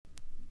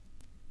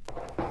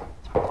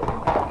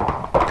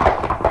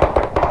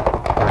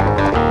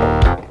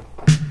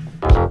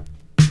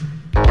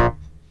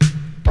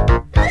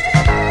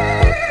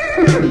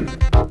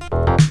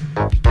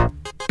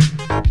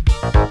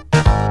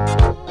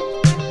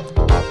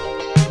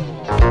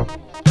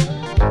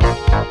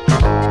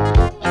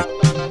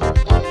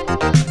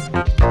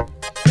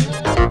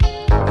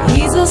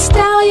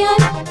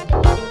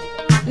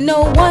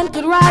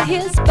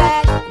his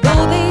back,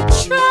 though they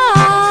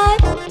try.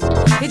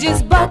 He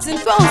just bucks and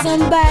throws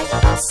them back.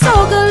 So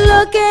good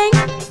looking,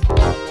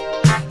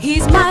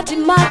 he's mighty,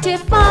 mighty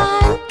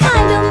fine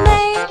kind of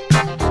man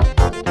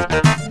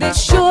that's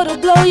sure to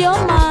blow your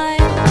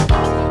mind.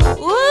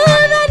 Ooh,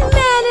 that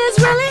man is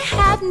really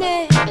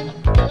happening.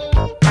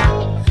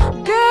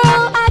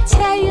 Girl, I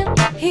tell you,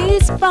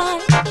 he's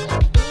fine.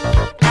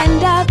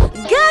 And I've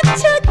got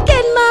to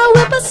get my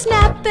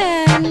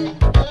whippersnapping,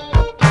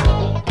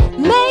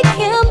 make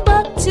him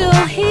buck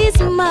till he's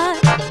mine.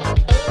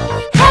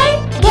 Hey,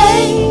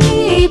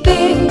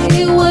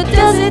 baby, what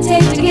does it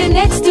take to get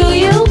next to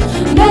you?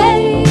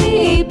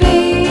 Maybe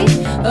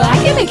I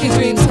can make your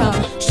dreams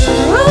come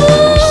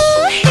true.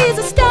 He's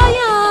a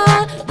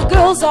stallion, the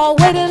girls all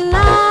wait in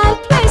line,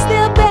 place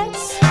their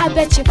bets. I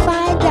bet you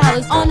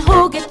 $5 on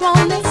who'll get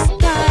thrown this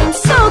time.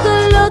 So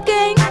good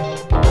looking,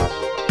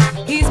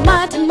 he's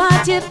mighty,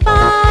 mighty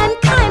fine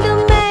kind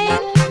of man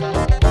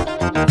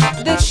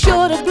that's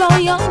sure to blow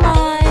your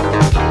mind.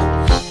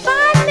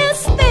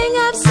 Finest thing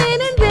I've seen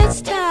in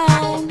this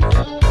town.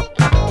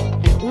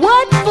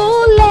 What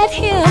fool let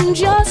him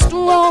just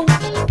roam?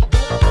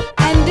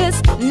 And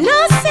this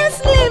nonsense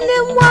leaving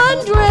him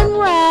wandering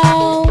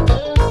round.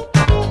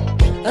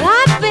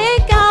 I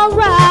think I'll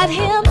ride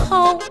him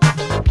home.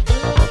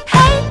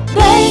 Hey,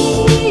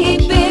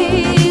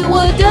 baby,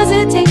 what does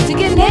it take to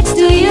get next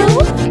to you?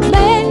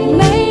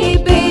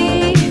 Maybe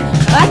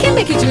I can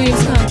make your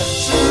dreams come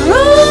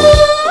true.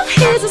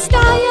 He's a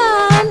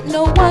stallion,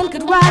 no one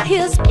could ride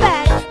his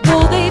back,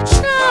 though they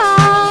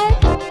try.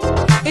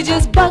 He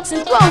just bucks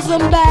and throws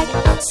them back.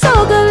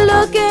 So good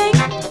looking,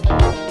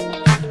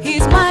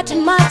 he's mighty,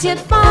 mighty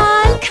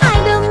fine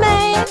kind of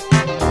man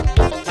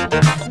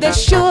that's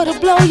sure to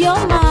blow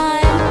your mind.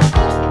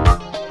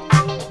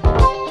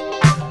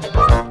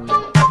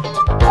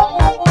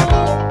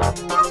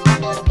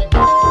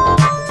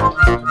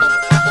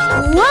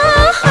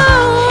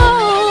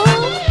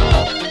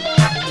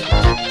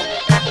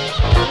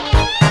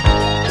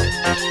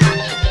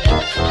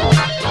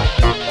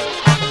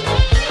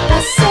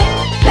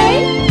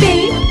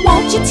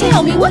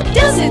 Tell me, what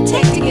does it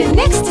take to get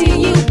next to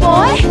you,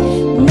 boy?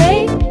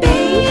 Maybe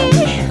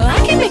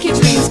I can make your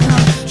dreams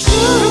come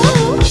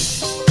true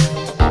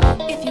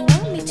if you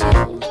want me to.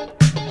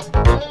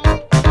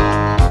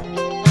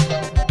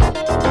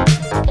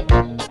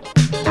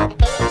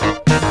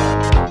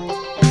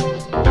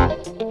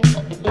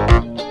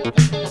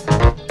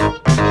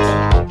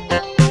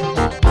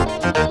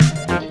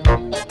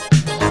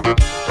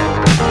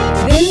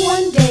 Then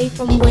one day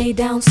from way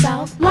down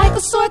south, like a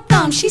sore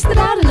thumb, she stood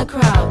out in the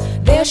crowd.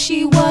 There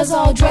she was,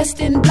 all dressed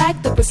in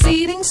black. The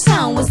preceding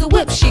sound was the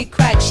whip she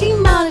cracked. She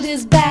mounted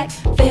his back,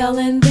 fell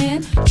and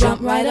then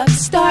jumped right up to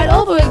start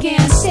over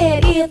again.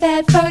 Said, if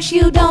at first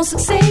you don't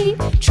succeed,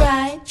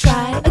 try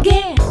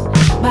again.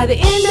 By the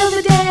end of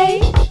the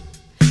day,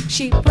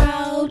 she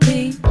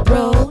proudly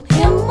rode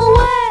him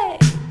away.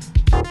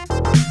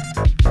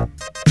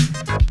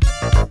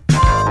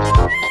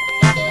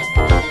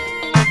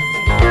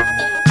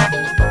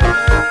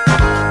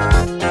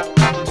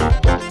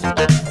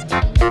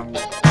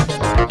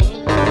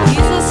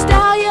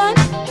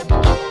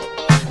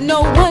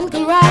 No one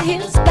can ride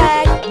his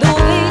back, though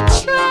they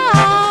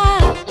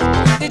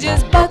try. He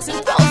just bucks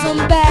and throws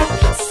them back.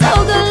 So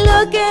good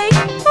looking,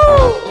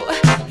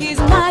 ooh, he's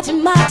mighty,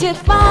 mighty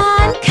fine.